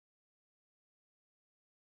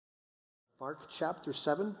Mark chapter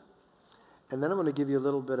 7, and then I'm going to give you a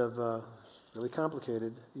little bit of really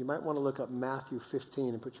complicated. You might want to look up Matthew 15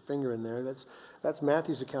 and put your finger in there. That's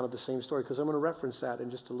Matthew's account of the same story, because I'm going to reference that in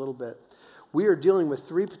just a little bit. We are dealing with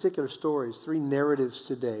three particular stories, three narratives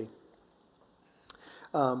today.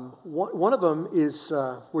 One of them is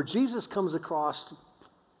where Jesus comes across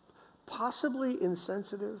possibly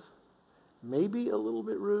insensitive, maybe a little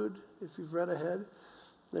bit rude, if you've read ahead.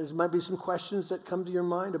 There might be some questions that come to your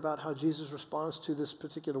mind about how Jesus responds to this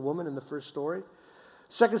particular woman in the first story.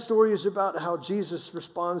 Second story is about how Jesus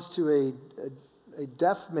responds to a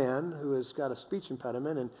deaf man who has got a speech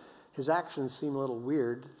impediment, and his actions seem a little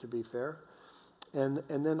weird, to be fair. And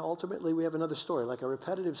then ultimately we have another story, like a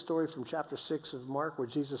repetitive story from chapter 6 of Mark, where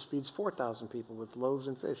Jesus feeds 4,000 people with loaves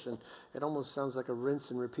and fish. And it almost sounds like a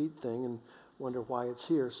rinse and repeat thing, and wonder why it's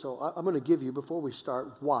here. So I'm going to give you, before we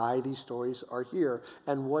start, why these stories are here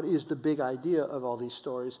and what is the big idea of all these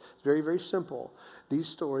stories. It's very, very simple. These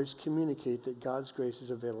stories communicate that God's grace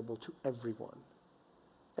is available to everyone.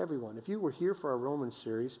 Everyone. If you were here for our Romans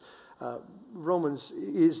series, Romans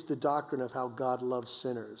is the doctrine of how God loves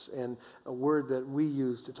sinners. And a word that we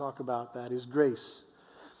use to talk about that is grace.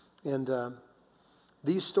 And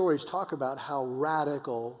these stories talk about how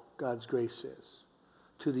radical God's grace is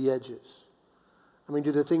to the edges. I mean,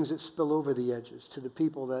 to the things that spill over the edges, to the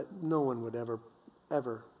people that no one would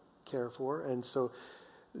ever care for. And so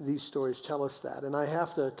these stories tell us that. And I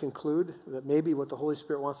have to conclude that maybe what the Holy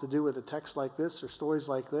Spirit wants to do with a text like this or stories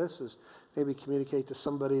like this is maybe communicate to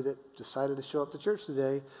somebody that decided to show up to church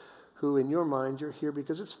today, who in your mind you're here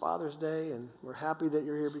because it's Father's Day, and we're happy that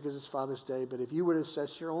you're here because it's Father's Day. But if you were to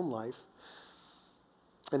assess your own life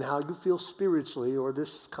and how you feel spiritually, or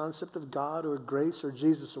this concept of God or grace or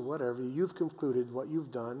Jesus or whatever, you've concluded what you've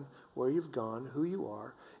done, where you've gone, who you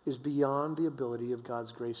are, is beyond the ability of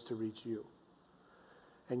God's grace to reach you.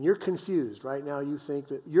 And you're confused. Right now you think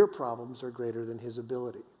that your problems are greater than his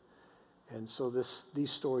ability. And so these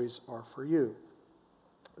stories are for you.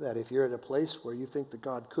 That if you're at a place where you think that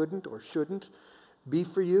God couldn't or shouldn't be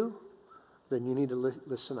for you, then you need to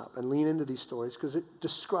listen up and lean into these stories, because it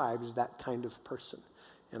describes that kind of person.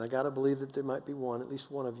 And I got to believe that there might be at least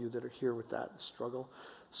one of you that are here with that struggle.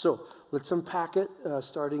 So let's unpack it,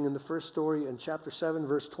 starting in the first story in chapter 7,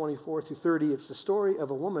 verse 24 through 30. It's the story of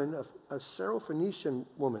a woman, a Syrophoenician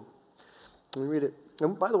woman. Let me read it.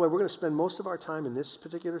 And by the way, we're going to spend most of our time in this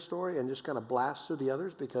particular story and just kind of blast through the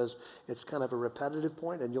others, because it's kind of a repetitive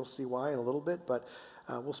point, and you'll see why in a little bit. But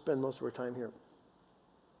we'll spend most of our time here.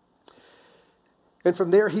 And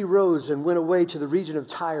from there he rose and went away to the region of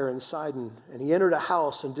Tyre and Sidon. And he entered a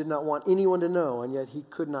house and did not want anyone to know, and yet he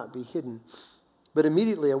could not be hidden. But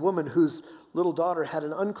immediately a woman whose little daughter had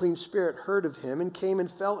an unclean spirit heard of him and came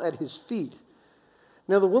and fell at his feet.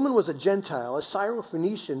 Now the woman was a Gentile, a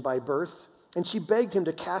Syrophoenician by birth, and she begged him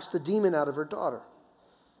to cast the demon out of her daughter.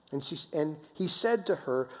 And he said to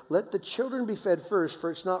her, "Let the children be fed first,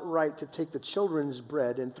 for it's not right to take the children's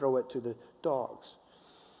bread and throw it to the dogs."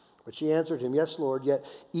 But she answered him, "Yes, Lord, yet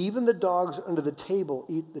even the dogs under the table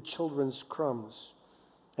eat the children's crumbs."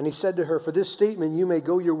 And he said to her, "For this statement you may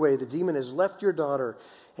go your way. The demon has left your daughter."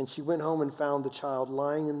 And she went home and found the child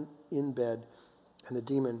lying in bed, and the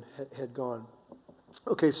demon had gone.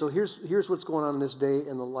 Okay, so here's what's going on this day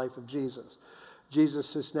in the life of Jesus.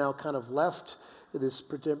 Jesus has now kind of left this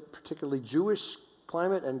particularly Jewish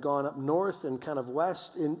climate and gone up north and kind of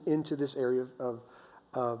west into this area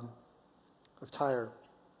of Tyre.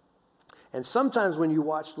 And sometimes when you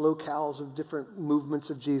watch locales of different movements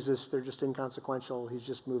of Jesus, they're just inconsequential. He's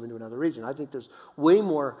just moving to another region. I think there's way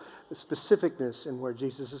more specificness in where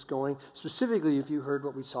Jesus is going. Specifically, if you heard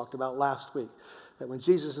what we talked about last week, that when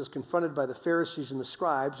Jesus is confronted by the Pharisees and the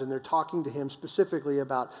scribes, and they're talking to him specifically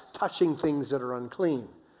about touching things that are unclean.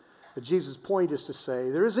 But Jesus' point is to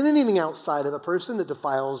say, there isn't anything outside of a person that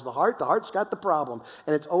defiles the heart. The heart's got the problem.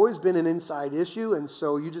 And it's always been an inside issue, and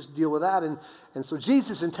so you just deal with that. And so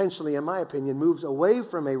Jesus intentionally, in my opinion, moves away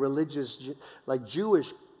from a religious, like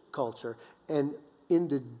Jewish culture, and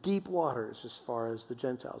into deep waters as far as the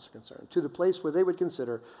Gentiles are concerned, to the place where they would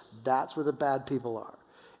consider that's where the bad people are.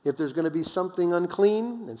 If there's going to be something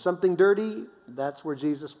unclean and something dirty, that's where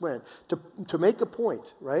Jesus went. To make a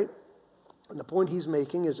point, right? And the point he's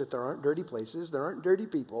making is that there aren't dirty places, there aren't dirty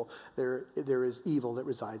people, there is evil that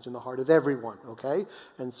resides in the heart of everyone, okay?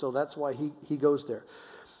 And so that's why he goes there.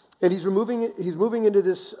 And he's moving into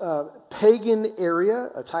this pagan area.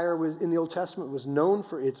 Tyre in the Old Testament was known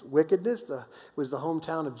for its wickedness. It was the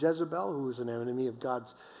hometown of Jezebel, who was an enemy of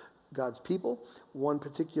God's people. One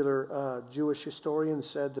particular Jewish historian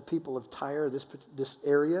said the people of Tyre, this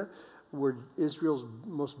area, were Israel's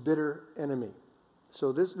most bitter enemy.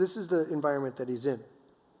 So this is the environment that he's in.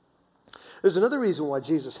 There's another reason why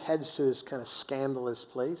Jesus heads to this kind of scandalous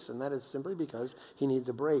place, and that is simply because he needs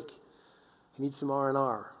a break. He needs some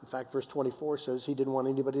R&R. In fact, verse 24 says he didn't want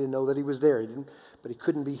anybody to know that he was there, but he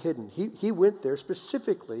couldn't be hidden. He went there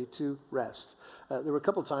specifically to rest. There were a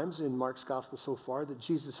couple times in Mark's gospel so far that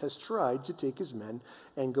Jesus has tried to take his men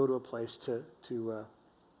and go to a place to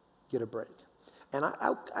get a break. And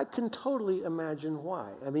I can totally imagine why.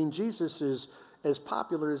 I mean, Jesus is as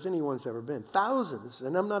popular as anyone's ever been. Thousands,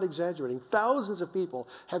 and I'm not exaggerating, thousands of people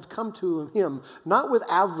have come to him, not with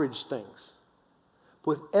average things,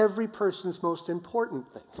 but with every person's most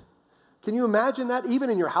important thing. Can you imagine that? Even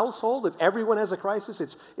in your household, if everyone has a crisis,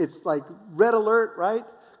 it's like red alert, right?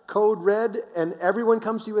 Code red, and everyone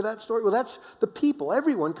comes to you with that story. Well, that's the people,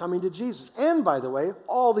 everyone coming to Jesus. And by the way,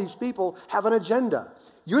 all these people have an agenda.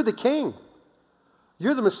 You're the king.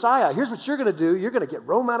 You're the Messiah. Here's what you're going to do. You're going to get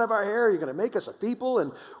Rome out of our hair. You're going to make us a people,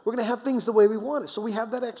 and we're going to have things the way we want it. So we have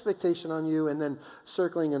that expectation on you, and then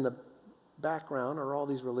circling in the background are all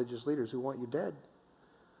these religious leaders who want you dead.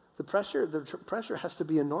 The pressure has to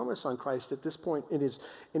be enormous on Christ at this point in his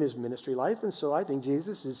ministry life, and so I think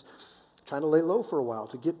Jesus is trying to lay low for a while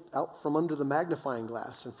to get out from under the magnifying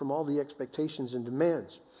glass and from all the expectations and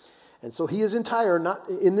demands. And so he is in Tyre, not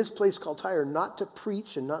in this place called Tyre, not to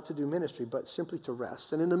preach and not to do ministry, but simply to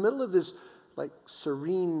rest. And in the middle of this like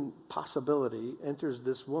serene possibility enters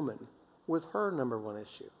this woman with her number one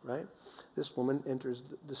issue, right? This woman enters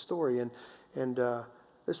the story, and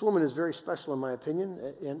this woman is very special in my opinion,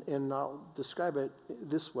 and I'll describe it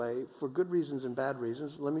this way, for good reasons and bad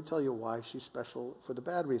reasons. Let me tell you why she's special for the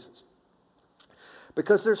bad reasons.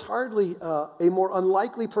 Because there's hardly a more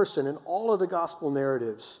unlikely person in all of the gospel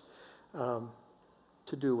narratives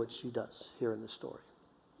to do what she does here in this story.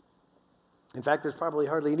 In fact, there's probably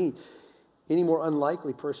hardly any more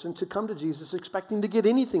unlikely person to come to Jesus expecting to get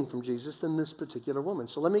anything from Jesus than this particular woman.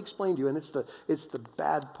 So let me explain to you, and it's the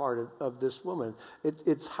bad part of this woman.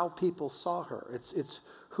 It's how people saw her. It's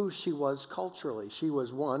who she was culturally. She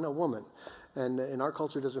was, one, a woman, and in our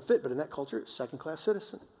culture it doesn't fit, but in that culture, second-class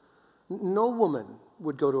citizen. No woman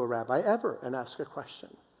would go to a rabbi ever and ask a question.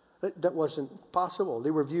 That wasn't possible.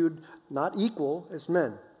 They were viewed not equal as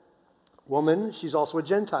men. Woman, she's also a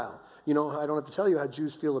Gentile. You know, I don't have to tell you how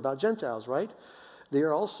Jews feel about Gentiles, right? They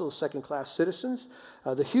are also second-class citizens.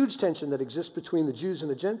 The huge tension that exists between the Jews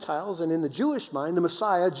and the Gentiles, and in the Jewish mind, the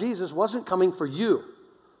Messiah, Jesus, wasn't coming for you.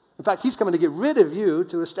 In fact, he's coming to get rid of you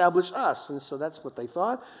to establish us. And so that's what they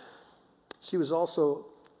thought. She was also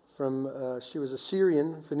she was a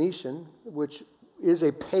Syrian Phoenician, which is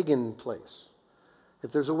a pagan place.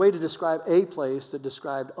 If there's a way to describe a place that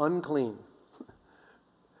described unclean,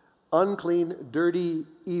 dirty,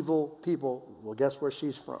 evil people, well, guess where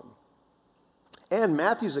she's from? And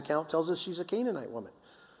Matthew's account tells us she's a Canaanite woman.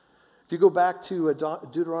 If you go back to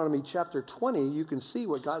Deuteronomy chapter 20, you can see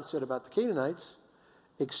what God said about the Canaanites.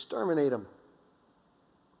 Exterminate them.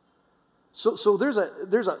 So there's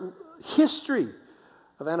a history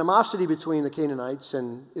of animosity between the Canaanites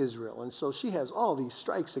and Israel. And so she has all these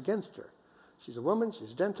strikes against her. She's a woman,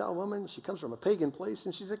 she's a Gentile woman, she comes from a pagan place,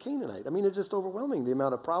 and she's a Canaanite. I mean, it's just overwhelming, the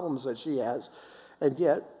amount of problems that she has. And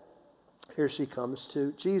yet, here she comes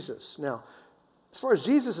to Jesus. Now, as far as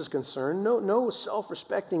Jesus is concerned, no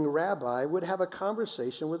self-respecting rabbi would have a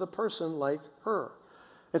conversation with a person like her.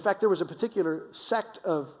 In fact, there was a particular sect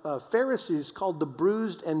of Pharisees called the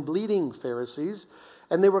bruised and bleeding Pharisees,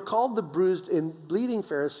 and they were called the bruised and bleeding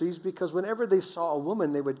Pharisees because whenever they saw a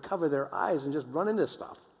woman, they would cover their eyes and just run into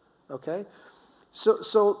stuff, okay?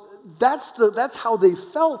 So that's how they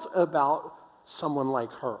felt about someone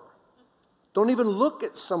like her. Don't even look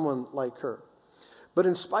at someone like her. But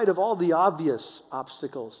in spite of all the obvious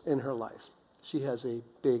obstacles in her life, she has a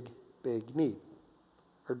big, big need.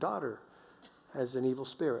 Her daughter has an evil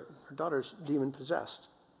spirit. Her daughter's demon-possessed.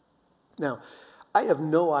 Now, I have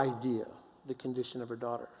no idea the condition of her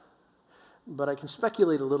daughter. But I can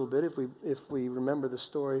speculate a little bit if we remember the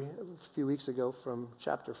story a few weeks ago from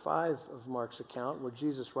chapter 5 of Mark's account, where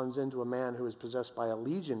Jesus runs into a man who is possessed by a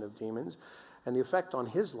legion of demons, and the effect on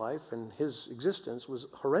his life and his existence was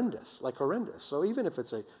horrendous. So even if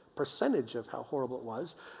it's a percentage of how horrible it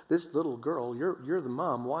was, this little girl, you're the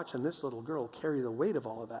mom watching this little girl carry the weight of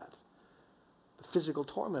all of that. The physical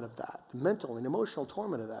torment of that, the mental and emotional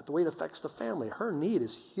torment of that, the way it affects the family. Her need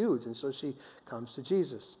is huge, and so she comes to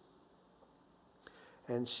Jesus.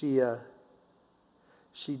 And she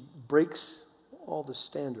breaks all the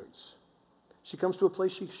standards. She comes to a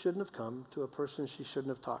place she shouldn't have come, to a person she shouldn't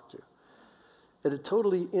have talked to, at a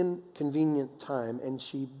totally inconvenient time, and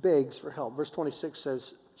she begs for help. Verse 26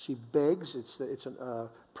 says she begs. It's a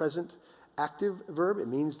present active verb. It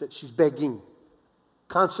means that she's begging,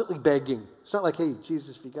 constantly begging. It's not like, hey,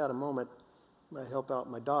 Jesus, if you got a moment, might help out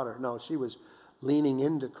my daughter. No, she was leaning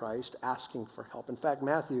into Christ, asking for help. In fact,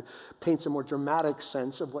 Matthew paints a more dramatic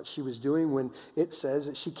sense of what she was doing when it says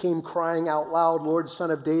that she came crying out loud, Lord, Son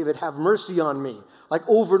of David, have mercy on me. Like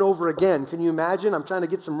over and over again. Can you imagine? I'm trying to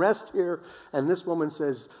get some rest here. And this woman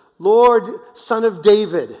says, Lord, Son of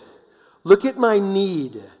David, look at my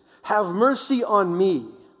need. Have mercy on me.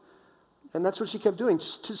 And that's what she kept doing,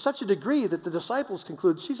 to such a degree that the disciples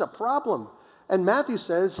conclude she's a problem. And Matthew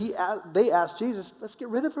says they asked Jesus, let's get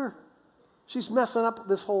rid of her. She's messing up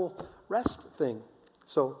this whole rest thing.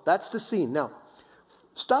 So that's the scene. Now,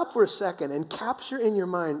 stop for a second and capture in your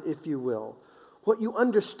mind, if you will, what you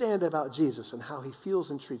understand about Jesus and how he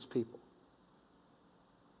feels and treats people.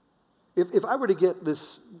 If I were to get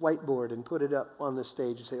this whiteboard and put it up on the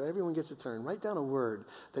stage and say, well, everyone gets a turn, write down a word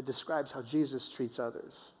that describes how Jesus treats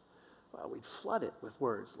others. Well, we'd flood it with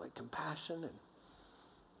words like compassion and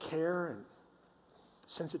care and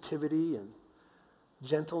sensitivity and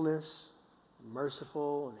gentleness,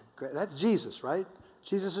 merciful. And great. That's Jesus, right?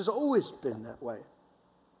 Jesus has always been that way.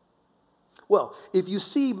 Well, if you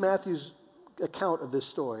see Matthew's account of this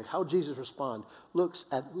story, how Jesus responds looks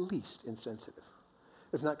at least insensitive,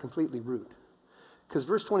 if not completely rude. Because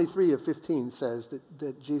verse 23 of 15 says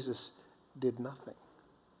that Jesus did nothing.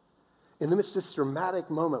 In the midst of this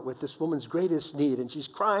dramatic moment with this woman's greatest need, and she's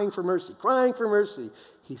crying for mercy,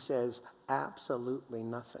 he says absolutely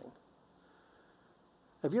nothing.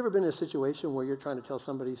 Have you ever been in a situation where you're trying to tell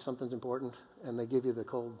somebody something's important and they give you the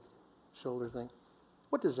cold shoulder thing?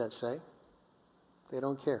 What does that say? They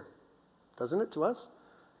don't care. Doesn't it to us?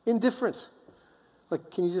 Indifferent.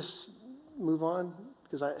 Like, can you just move on?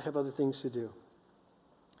 Because I have other things to do.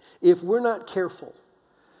 If we're not careful,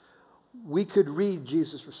 we could read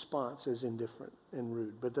Jesus' response as indifferent and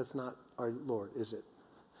rude, but that's not our Lord, is it?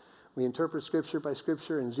 We interpret Scripture by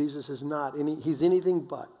Scripture, and Jesus is not he's anything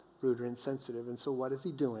but rude or insensitive. And so what is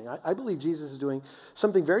he doing? I believe Jesus is doing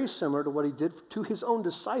something very similar to what he did to his own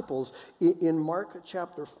disciples in Mark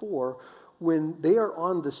chapter 4 when they are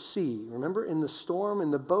on the sea. Remember, in the storm,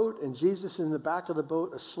 in the boat, and Jesus in the back of the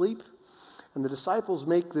boat asleep? And the disciples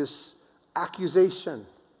make this accusation,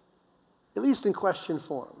 at least in question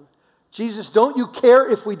form. Jesus, don't you care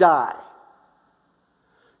if we die?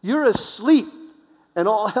 You're asleep and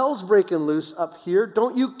all hell's breaking loose up here.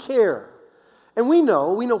 Don't you care? And we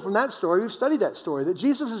know from that story, we've studied that story, that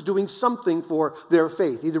Jesus is doing something for their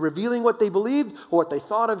faith, either revealing what they believed or what they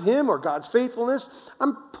thought of him or God's faithfulness.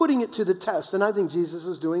 I'm putting it to the test, and I think Jesus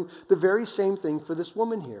is doing the very same thing for this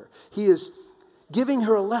woman here. He is giving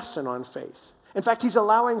her a lesson on faith. In fact, he's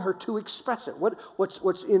allowing her to express it,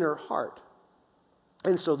 what's in her heart.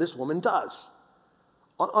 And so this woman does.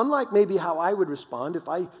 Unlike maybe how I would respond if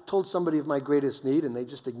I told somebody of my greatest need and they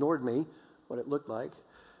just ignored me, what it looked like,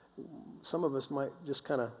 some of us might just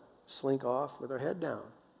kind of slink off with our head down,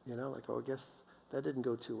 like, oh, I guess that didn't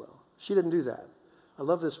go too well. She didn't do that. I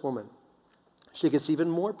love this woman. She gets even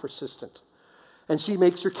more persistent. And she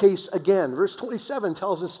makes her case again. Verse 27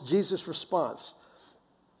 tells us Jesus' response.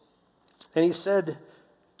 And he said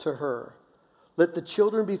to her, let the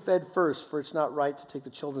children be fed first, for it's not right to take the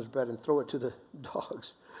children's bread and throw it to the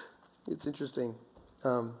dogs. It's interesting.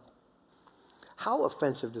 How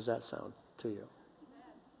offensive does that sound to you?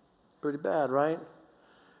 Pretty bad, right?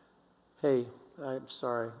 Hey, I'm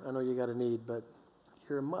sorry. I know you got a need, but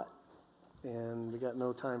you're a mutt. And we got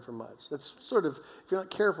no time for mutts. That's sort of, if you're not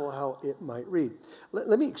careful, how it might read.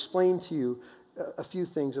 Let me explain to you a few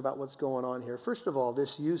things about what's going on here. First of all,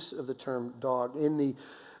 this use of the term dog. In the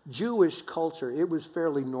Jewish culture, it was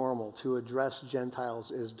fairly normal to address Gentiles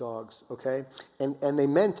as dogs, okay? And they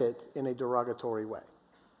meant it in a derogatory way.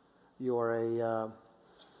 You're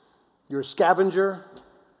a scavenger.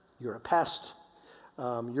 You're a pest.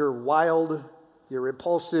 You're wild. You're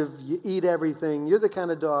repulsive. You eat everything. You're the kind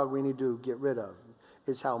of dog we need to get rid of,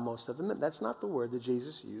 is how most of them meant. That's not the word that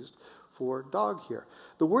Jesus used for dog here.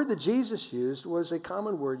 The word that Jesus used was a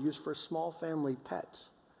common word used for small family pets.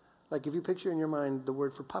 Like if you picture in your mind the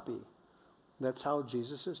word for puppy, that's how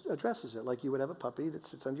Jesus addresses it. Like you would have a puppy that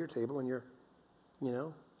sits under your table and you're,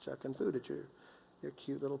 chucking food at your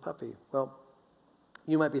cute little puppy. Well,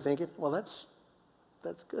 you might be thinking, well, that's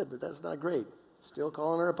good, but that's not great. Still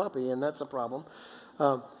calling her a puppy, and that's a problem.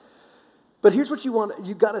 But here's what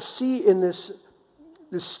you've got to see in this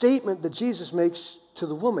statement that Jesus makes to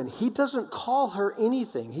the woman. He doesn't call her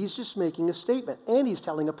anything. He's just making a statement, and he's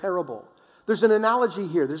telling a parable. There's an analogy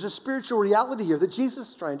here. There's a spiritual reality here that Jesus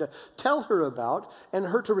is trying to tell her about and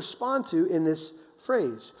her to respond to in this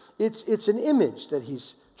phrase. It's an image that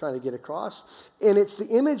he's trying to get across. And it's the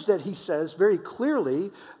image that he says very clearly,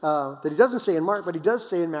 that he doesn't say in Mark, but he does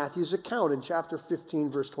say in Matthew's account in chapter 15,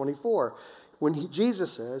 verse 24, when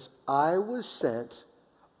Jesus says, I was sent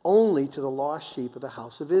only to the lost sheep of the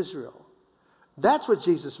house of Israel. That's what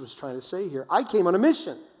Jesus was trying to say here. I came on a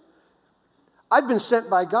mission. I've been sent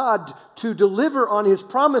by God to deliver on his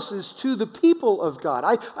promises to the people of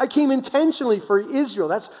God. I came intentionally for Israel.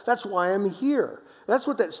 That's why I'm here. That's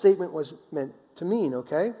what that statement was meant to mean,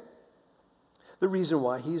 okay? The reason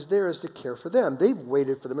why he's there is to care for them. They've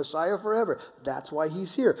waited for the Messiah forever. That's why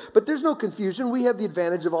he's here. But there's no confusion. We have the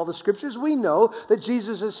advantage of all the scriptures. We know that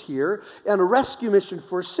Jesus is here on a rescue mission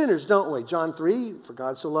for sinners, don't we? John 3, for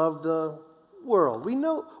God so loved the world. We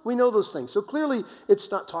know those things. So clearly, it's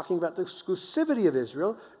not talking about the exclusivity of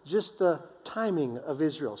Israel, just the timing of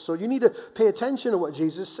Israel. So you need to pay attention to what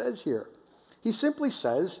Jesus says here. He simply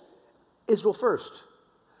says, Israel first.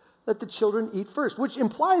 Let the children eat first, which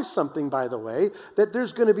implies something, by the way, that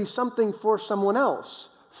there's going to be something for someone else.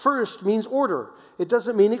 First means order. It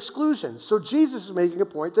doesn't mean exclusion. So Jesus is making a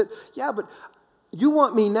point that, yeah, but you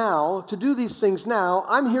want me now to do these things now.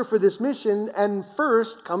 I'm here for this mission, and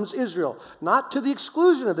first comes Israel. Not to the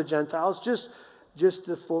exclusion of the Gentiles, just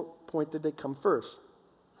the point that they come first.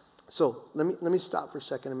 So let me stop for a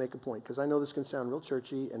second and make a point, because I know this can sound real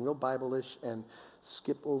churchy and real Bible-ish and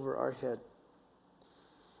skip over our head.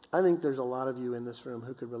 I think there's a lot of you in this room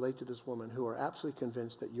who could relate to this woman who are absolutely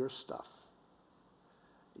convinced that your stuff,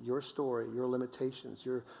 your story, your limitations,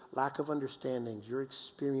 your lack of understandings, your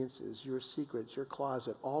experiences, your secrets, your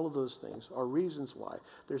closet, all of those things are reasons why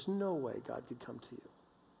there's no way God could come to you.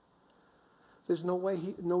 There's no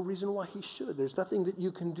reason why he should. There's nothing that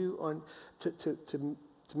you can do to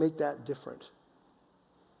make that different.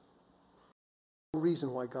 No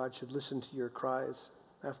reason why God should listen to your cries.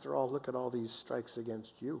 After all, look at all these strikes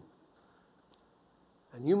against you.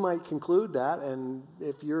 And you might conclude that, and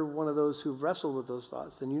if you're one of those who've wrestled with those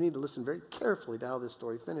thoughts, then you need to listen very carefully to how this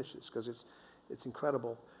story finishes, because it's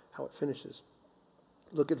incredible how it finishes.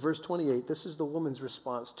 Look at verse 28. This is the woman's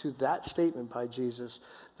response to that statement by Jesus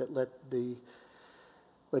that let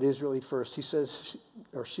Israel eat first. She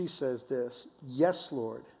says this, yes,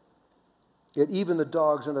 Lord, yet even the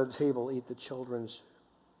dogs under the table eat the children's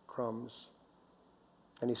crumbs.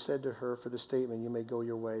 And he said to her, for the statement, you may go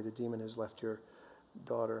your way. The demon has left your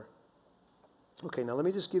daughter. Okay, now let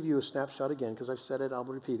me just give you a snapshot again, because I've said it, I'll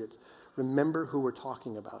repeat it. Remember who we're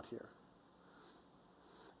talking about here.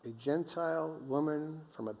 A Gentile woman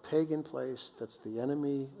from a pagan place that's the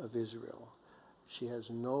enemy of Israel. She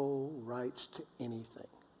has no rights to anything.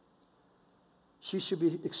 She should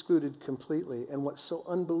be excluded completely. And what's so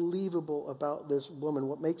unbelievable about this woman,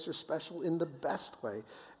 what makes her special in the best way,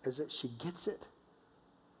 is that she gets it.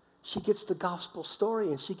 She gets the gospel story,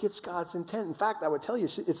 and she gets God's intent. In fact, I would tell you,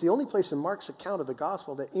 it's the only place in Mark's account of the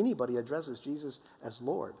gospel that anybody addresses Jesus as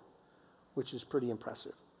Lord, which is pretty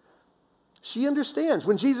impressive. She understands.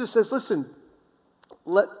 When Jesus says, listen,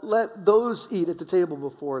 let those eat at the table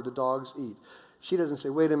before the dogs eat. She doesn't say,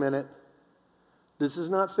 wait a minute, this is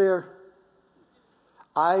not fair.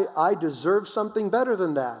 I deserve something better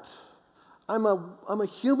than that. I'm a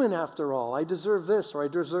human after all. I deserve this or I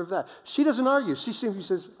deserve that. She doesn't argue. She simply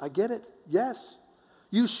says, I get it. Yes,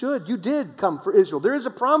 you should. You did come for Israel. There is a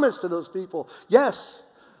promise to those people. Yes,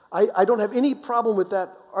 I don't have any problem with that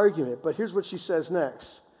argument. But here's what she says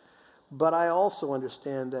next. But I also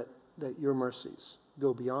understand that your mercies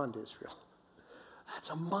go beyond Israel. That's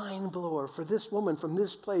a mind blower for this woman from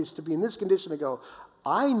this place to be in this condition to go,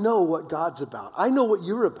 I know what God's about. I know what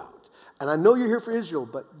you're about. And I know you're here for Israel,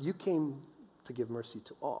 but you came to give mercy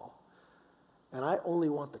to all. And I only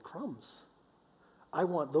want the crumbs. I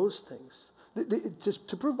want those things. Just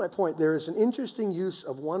to prove my point, there is an interesting use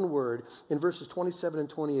of one word in verses 27 and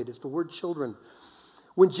 28. It's the word children.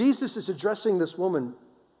 When Jesus is addressing this woman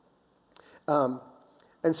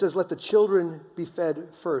and says, let the children be fed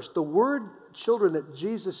first, the word children that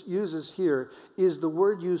Jesus uses here is the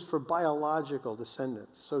word used for biological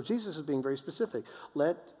descendants. So Jesus is being very specific.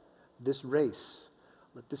 Let this race,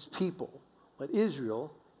 let this people, let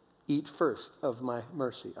Israel eat first of my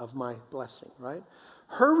mercy, of my blessing, right?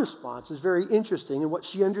 Her response is very interesting in what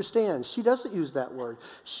she understands. She doesn't use that word.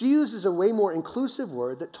 She uses a way more inclusive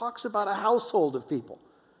word that talks about a household of people.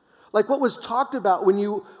 Like what was talked about when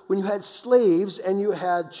you had slaves and you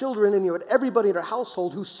had children and you had everybody in her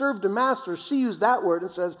household who served a master. She used that word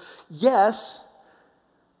and says, yes,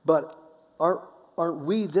 but aren't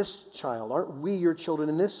we this child? Aren't we your children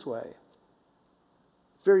in this way?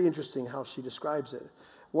 It's very interesting how she describes it.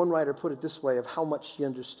 One writer put it this way of how much she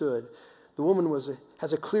understood. The woman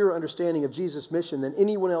has a clearer understanding of Jesus' mission than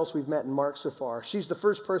anyone else we've met in Mark so far. She's the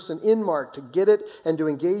first person in Mark to get it and to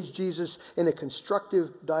engage Jesus in a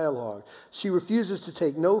constructive dialogue. She refuses to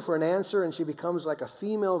take no for an answer, and she becomes like a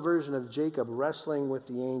female version of Jacob wrestling with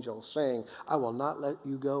the angel, saying, I will not let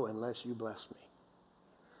you go unless you bless me.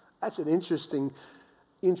 That's an interesting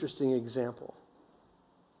example.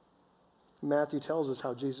 Matthew tells us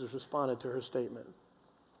how Jesus responded to her statement.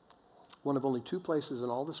 One of only two places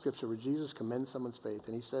in all the scripture where Jesus commends someone's faith,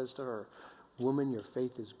 and he says to her, woman, your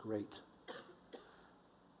faith is great.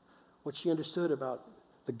 What she understood about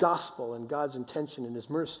the gospel and God's intention and his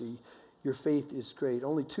mercy, your faith is great.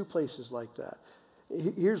 Only two places like that.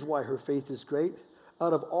 Here's why her faith is great.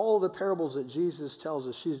 Out of all the parables that Jesus tells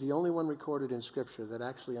us, she's the only one recorded in scripture that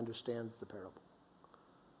actually understands the parable.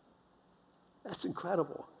 That's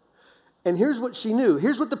incredible. And here's what she knew.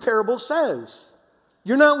 Here's what the parable says.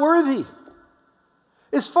 You're not worthy.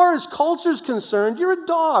 As far as culture's concerned, you're a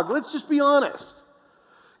dog. Let's just be honest.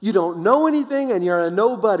 You don't know anything and you're a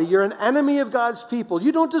nobody. You're an enemy of God's people.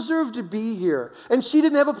 You don't deserve to be here. And she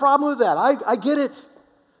didn't have a problem with that. I get it.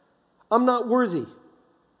 I'm not worthy.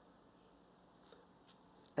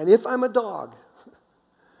 And if I'm a dog,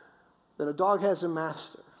 then a dog has a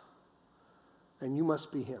master. And you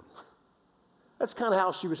must be him. That's kind of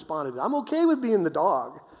how she responded. I'm okay with being the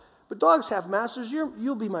dog. But dogs have masters.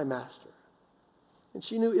 You'll be my master. And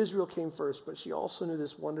she knew Israel came first, but she also knew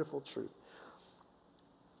this wonderful truth.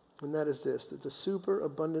 And that is this, that the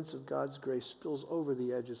superabundance of God's grace spills over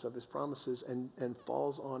the edges of his promises and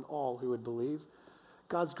falls on all who would believe.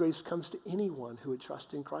 God's grace comes to anyone who would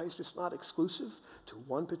trust in Christ. It's not exclusive to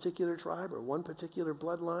one particular tribe or one particular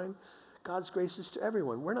bloodline. God's grace is to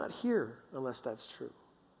everyone. We're not here unless that's true.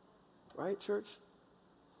 Right, church?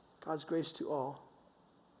 God's grace to all.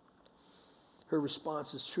 Her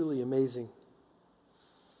response is truly amazing.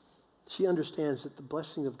 She understands that the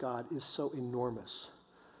blessing of God is so enormous.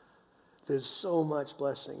 There's so much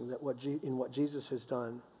blessing that in what Jesus has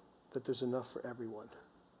done that there's enough for everyone.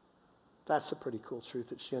 That's a pretty cool truth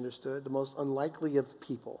that she understood. The most unlikely of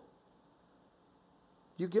people.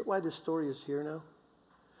 You get why this story is here now?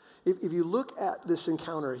 If you look at this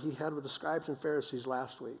encounter he had with the scribes and Pharisees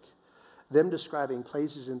last week, them describing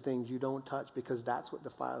places and things you don't touch because that's what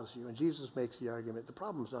defiles you. And Jesus makes the argument, the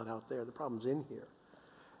problem's not out there, the problem's in here.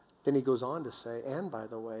 Then he goes on to say, and by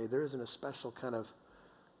the way, there's not a special kind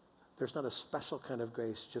of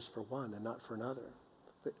grace just for one and not for another.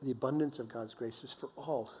 The abundance of God's grace is for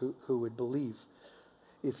all who would believe.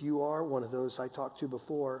 If you are one of those I talked to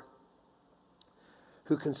before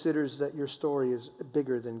who considers that your story is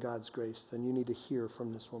bigger than God's grace, then you need to hear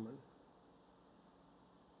from this woman.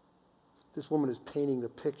 This woman is painting the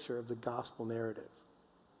picture of the gospel narrative.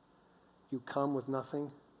 You come with nothing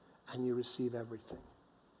and you receive everything.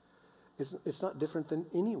 It's not different than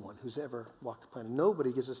anyone who's ever walked the planet.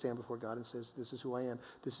 Nobody gets to stand before God and says, this is who I am.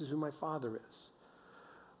 This is who my Father is.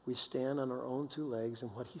 We stand on our own two legs,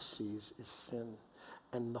 and what he sees is sin.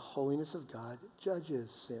 And the holiness of God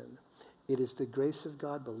judges sin. It is the grace of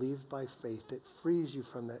God believed by faith that frees you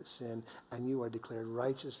from that sin, and you are declared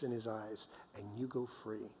righteous in his eyes, and you go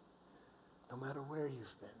free. No matter where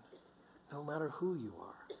you've been, no matter who you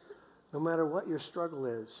are, no matter what your struggle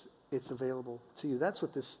is, it's available to you. That's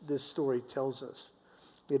what this story tells us.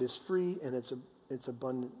 It is free and it's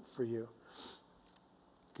abundant for you.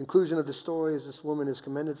 Conclusion of the story is this woman is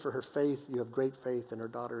commended for her faith. You have great faith, and her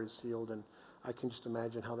daughter is healed. And I can just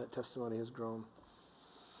imagine how that testimony has grown.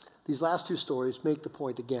 These last two stories make the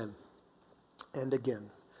point again and again.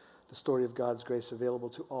 The story of God's grace available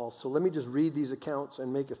to all. So let me just read these accounts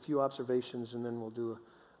and make a few observations, and then we'll do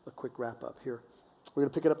a quick wrap up here. We're going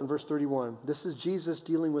to pick it up in verse 31. This is Jesus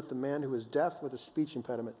dealing with the man who is deaf with a speech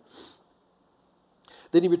impediment.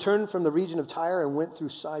 Then he returned from the region of Tyre and went through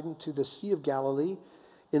Sidon to the Sea of Galilee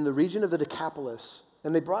in the region of the Decapolis.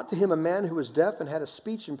 And they brought to him a man who was deaf and had a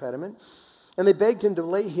speech impediment. And they begged him to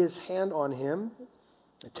lay his hand on him.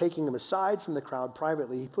 And taking him aside from the crowd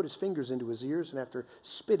privately, he put his fingers into his ears and after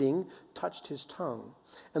spitting, touched his tongue.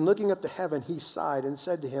 And looking up to heaven, he sighed and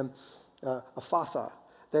said to him, Ephphatha,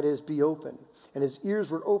 that is, be open. And his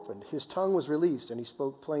ears were opened, his tongue was released, and he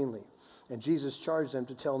spoke plainly. And Jesus charged them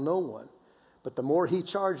to tell no one. But the more he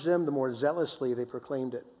charged them, the more zealously they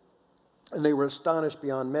proclaimed it. And they were astonished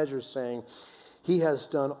beyond measure, saying, he has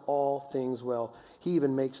done all things well. He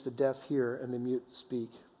even makes the deaf hear and the mute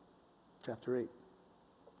speak. Chapter 8.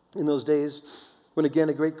 In those days, when again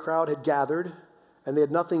a great crowd had gathered, and they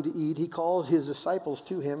had nothing to eat, he called his disciples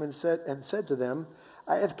to him and said to them,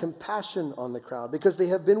 I have compassion on the crowd, because they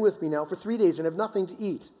have been with me now for 3 days and have nothing to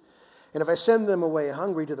eat. And if I send them away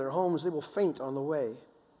hungry to their homes, they will faint on the way.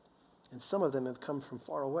 and some of them have come from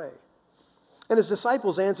far away." And his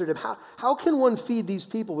disciples answered him, how can one feed these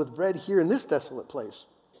people with bread here in this desolate place?"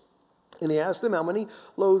 And he asked them, "How many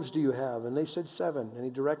loaves do you have?" And they said, "7." And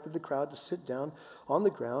he directed the crowd to sit down on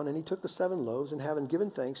the ground, and he took the 7 loaves, and having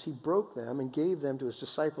given thanks, he broke them and gave them to his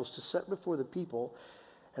disciples to set before the people,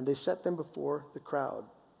 and they set them before the crowd.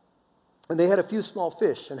 And they had a few small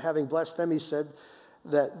fish, and having blessed them, he said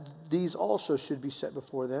that these also should be set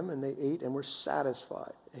before them, and they ate and were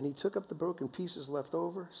satisfied. And he took up the broken pieces left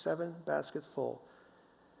over, 7 baskets full.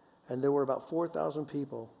 And there were about 4,000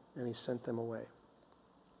 people, and he sent them away.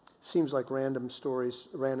 Seems like random stories,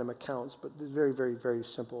 random accounts, but very, very, very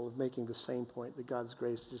simple of making the same point that God's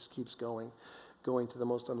grace just keeps going to the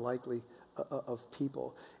most unlikely of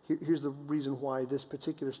people. Here's the reason why this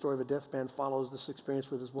particular story of a deaf man follows this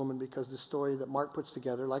experience with this woman, because the story that Mark puts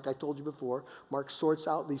together, like I told you before, Mark sorts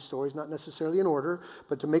out these stories, not necessarily in order,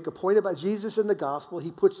 but to make a point about Jesus in the gospel,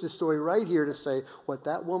 he puts this story right here to say what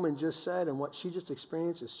that woman just said and what she just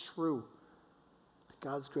experienced is true.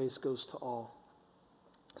 God's grace goes to all.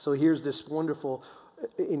 So here's this wonderful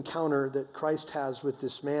encounter that Christ has with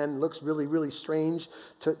this man. It looks really, really strange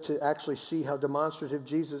to actually see how demonstrative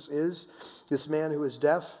Jesus is. This man who is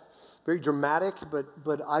deaf, very dramatic,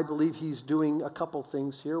 but I believe he's doing a couple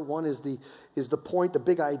things here. One is the point, the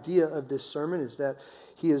big idea of this sermon is that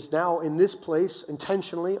he is now in this place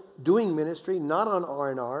intentionally doing ministry, not on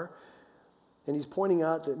R&R, and he's pointing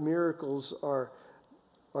out that miracles are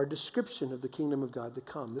a description of the kingdom of God to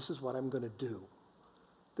come. This is what I'm going to do.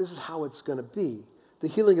 This is how it's going to be. The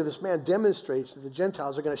healing of this man demonstrates that the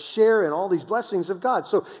Gentiles are going to share in all these blessings of God.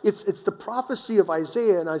 So it's the prophecy of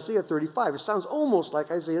Isaiah in Isaiah 35. It sounds almost like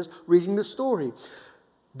Isaiah's reading the story.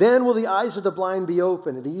 "Then will the eyes of the blind be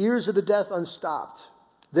opened, and the ears of the deaf unstopped.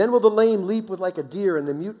 Then will the lame leap with like a deer, and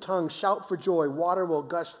the mute tongue shout for joy. Water will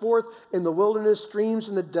gush forth in the wilderness, streams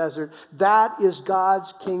in the desert. That is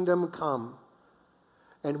God's kingdom come."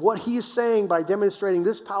 And what he is saying by demonstrating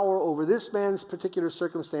this power over this man's particular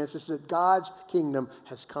circumstances is that God's kingdom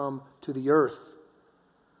has come to the earth.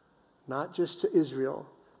 Not just to Israel,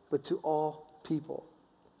 but to all people.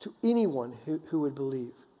 To anyone who would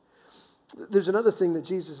believe. There's another thing that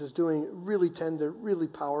Jesus is doing really tender, really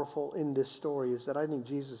powerful in this story, is that I think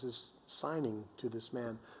Jesus is signing to this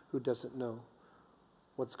man who doesn't know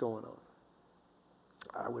what's going on.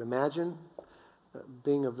 I would imagine,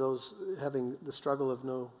 being of those having the struggle of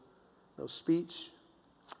no speech,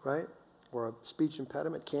 right? Or a speech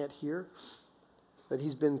impediment, can't hear, that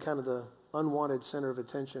he's been kind of the unwanted center of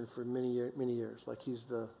attention for many years. Like he's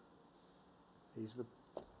the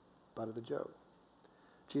butt of the joke.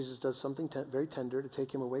 Jesus does something very tender to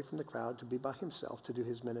take him away from the crowd, to be by himself, to do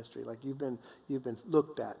his ministry. Like you've been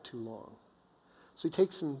looked at too long. So he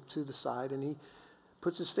takes him to the side and he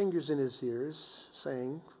puts his fingers in his ears,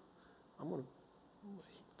 saying, "I'm going to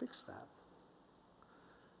fix that."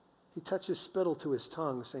 He touches spittle to his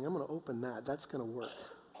tongue, saying, "I'm going to open that. That's going to work."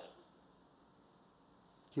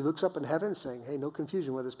 He looks up in heaven, saying, "Hey, no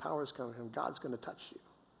confusion where this power is coming from. God's going to touch you."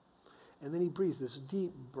 And then he breathes this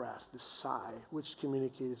deep breath, this sigh, which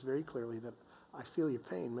communicates very clearly that I feel your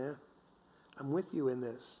pain, man. I'm with you in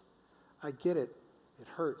this. I get it. It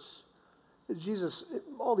hurts. Jesus,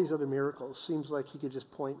 all these other miracles, seems like he could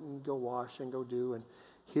just point and go wash and go do. And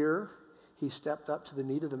here, he stepped up to the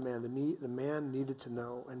need of the man. The man needed to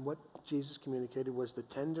know. And what Jesus communicated was the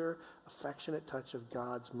tender, affectionate touch of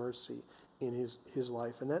God's mercy in his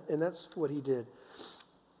life. And that's what he did.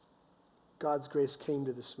 God's grace came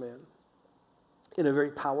to this man in a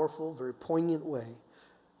very powerful, very poignant way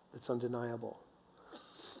that's undeniable.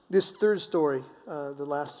 This third story, the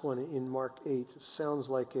last one in Mark 8, sounds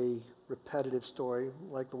like a repetitive story,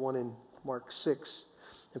 like the one in Mark 6.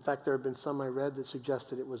 In fact, there have been some I read that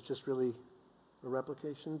suggested it was just really a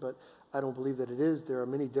replication, but I don't believe that it is. There are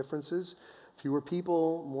many differences. Fewer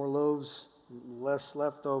people, more loaves, less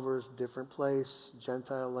leftovers, different place,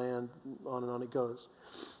 Gentile land, on and on it goes.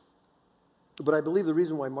 But I believe the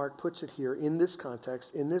reason why Mark puts it here in this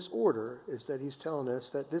context, in this order, is that he's telling us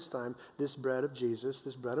that this time, this bread of Jesus,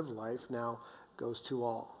 this bread of life, now goes to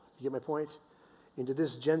all. You get my point? Into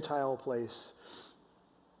this Gentile place.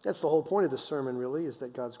 That's the whole point of the sermon, really, is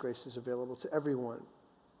that God's grace is available to everyone.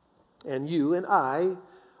 And you and I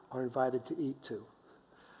are invited to eat too,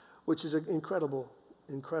 which is an incredible,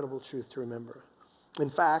 incredible truth to remember. In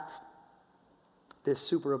fact, this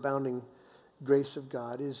superabounding grace of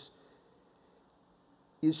God is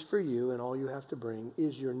for you, and all you have to bring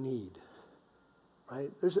is your need. Right?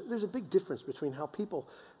 There's a big difference between how people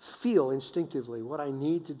feel instinctively what I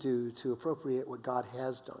need to do to appropriate what God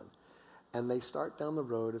has done, and they start down the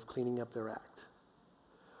road of cleaning up their act.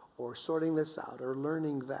 or sorting this out or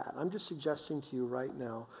learning that. I'm just suggesting to you right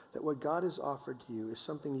now that what God has offered to you is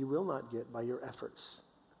something you will not get by your efforts.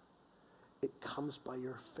 It comes by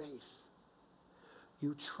your faith.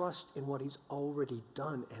 You trust in what he's already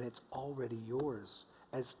done, and it's already yours,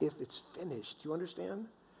 as if it's finished. You understand?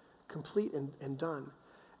 Complete and done.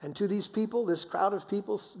 And to these people, this crowd of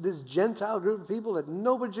people, this Gentile group of people that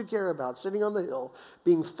nobody should care about, sitting on the hill,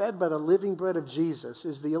 being fed by the living bread of Jesus,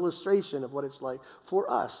 is the illustration of what it's like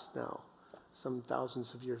for us now, some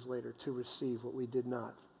thousands of years later, to receive what we did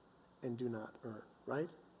not and do not earn, right?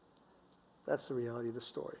 That's the reality of the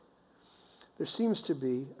story. There seems to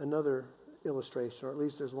be another illustration, or at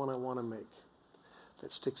least there's one I want to make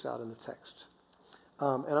that sticks out in the text.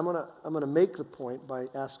 And I'm gonna make the point by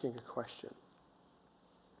asking a question.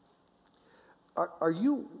 Are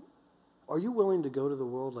you willing to go to the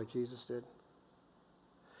world like Jesus did?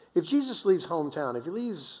 If Jesus leaves hometown, if he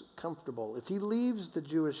leaves comfortable, if he leaves the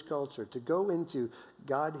Jewish culture to go into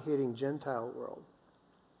God-hating Gentile world,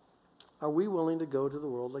 are we willing to go to the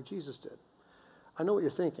world like Jesus did? I know what you're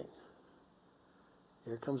thinking.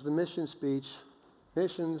 Here comes the mission speech.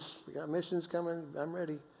 Missions, we got missions coming, I'm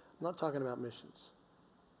ready. I'm not talking about missions.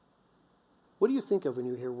 What do you think of when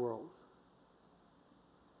you hear world?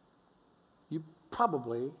 You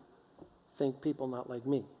probably think people not like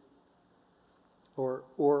me. Or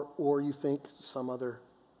you think some other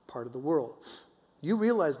part of the world. You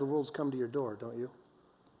realize the world's come to your door, don't you?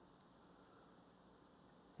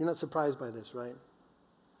 You're not surprised by this, right?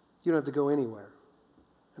 You don't have to go anywhere,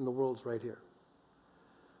 and the world's right here.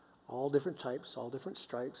 All different types, all different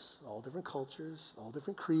stripes, all different cultures, all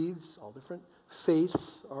different creeds, all different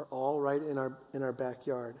faiths are all right in our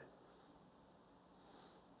backyard.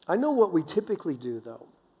 I know what we typically do, though.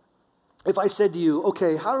 If I said to you,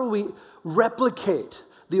 okay, how do we replicate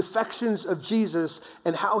the affections of Jesus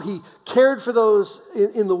and how he cared for those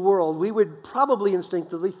in the world, we would probably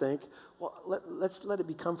instinctively think, well, let's let it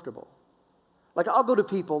be comfortable. Like, I'll go to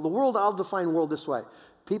people, the world, I'll define world this way.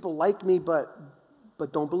 People like me, but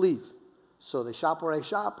don't believe. So they shop where I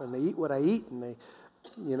shop, and they eat what I eat, and they,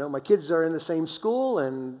 my kids are in the same school,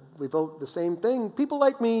 and we vote the same thing. People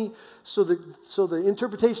like me, so the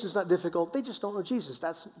interpretation is not difficult. They just don't know Jesus.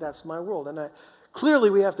 That's my world. And clearly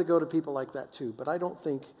we have to go to people like that too, but I don't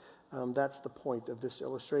think that's the point of this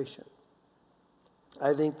illustration.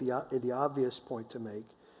 I think the obvious point to make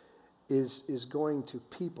is going to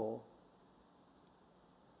people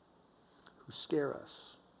who scare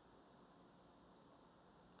us,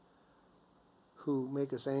 who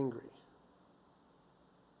make us angry,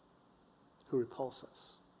 who repulse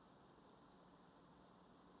us.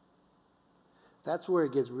 That's where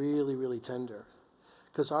it gets really, really tender.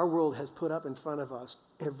 Because our world has put up in front of us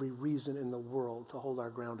every reason in the world to hold our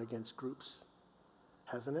ground against groups.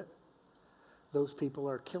 Hasn't it? Those people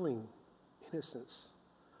are killing innocents.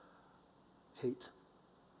 Hate.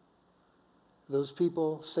 Those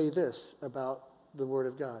people say this about the Word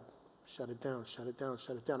of God. Shut it down, shut it down,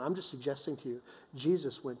 shut it down. I'm just suggesting to you,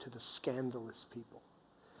 Jesus went to the scandalous people.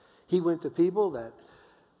 He went to people that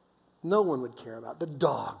no one would care about, the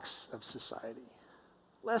dogs of society.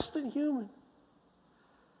 Less than human.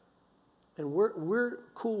 And we're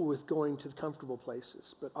cool with going to comfortable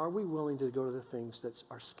places, but are we willing to go to the things that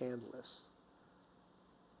are scandalous?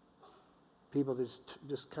 People that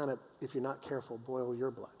just kind of, if you're not careful, boil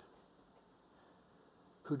your blood.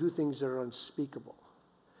 Who do things that are unspeakable.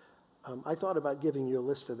 I thought about giving you a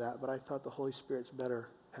list of that, but I thought the Holy Spirit's better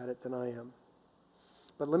at it than I am.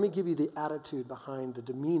 But let me give you the attitude behind the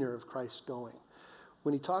demeanor of Christ going.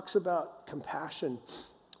 When he talks about compassion,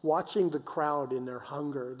 watching the crowd in their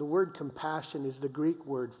hunger, the word compassion is the Greek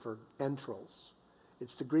word for entrails.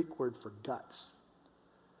 It's the Greek word for guts.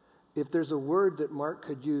 If there's a word that Mark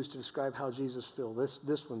could use to describe how Jesus felt,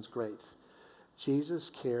 this one's great. Jesus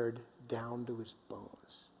cared down to his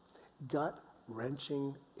bones.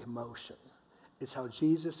 Gut-wrenching emotion. It's how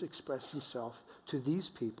Jesus expressed himself to these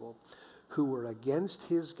people who were against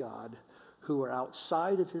his God, who were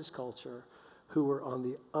outside of his culture, who were on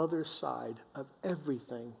the other side of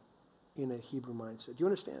everything in a Hebrew mindset. Do you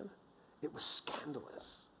understand? It was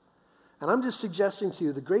scandalous. And I'm just suggesting to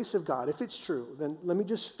you the grace of God, if it's true, then let me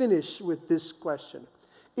just finish with this question.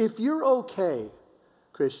 If you're okay,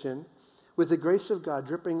 Christian, with the grace of God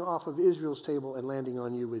dripping off of Israel's table and landing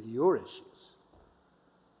on you with your issues,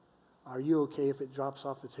 are you okay if it drops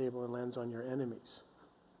off the table and lands on your enemies?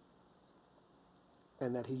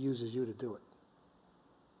 And that he uses you to do it?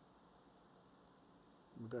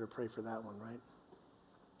 We better pray for that one, right?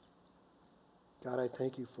 God, I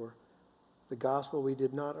thank you for the gospel we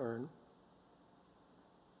did not earn.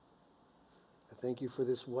 I Thank you for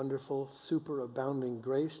this wonderful, superabounding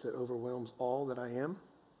grace that overwhelms all that I am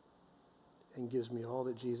and gives me all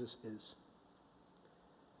that Jesus is.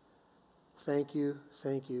 Thank you,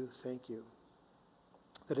 thank you, thank you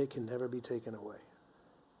that it can never be taken away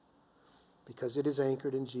because it is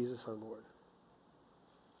anchored in Jesus our Lord.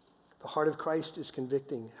 The heart of Christ is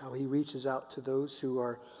convicting how he reaches out to those who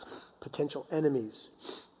are potential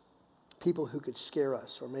enemies, people who could scare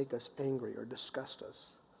us or make us angry or disgust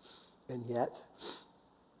us. And yet,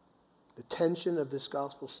 the tension of this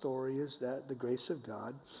gospel story is that the grace of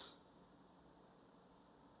God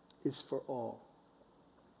is for all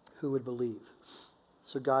who would believe.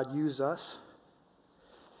 So God, use us,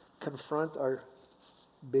 confront our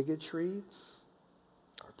bigotry,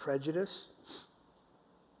 our prejudice,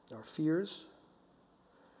 our fears,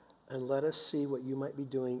 and let us see what you might be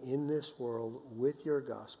doing in this world with your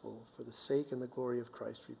gospel for the sake and the glory of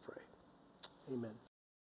Christ, we pray. Amen.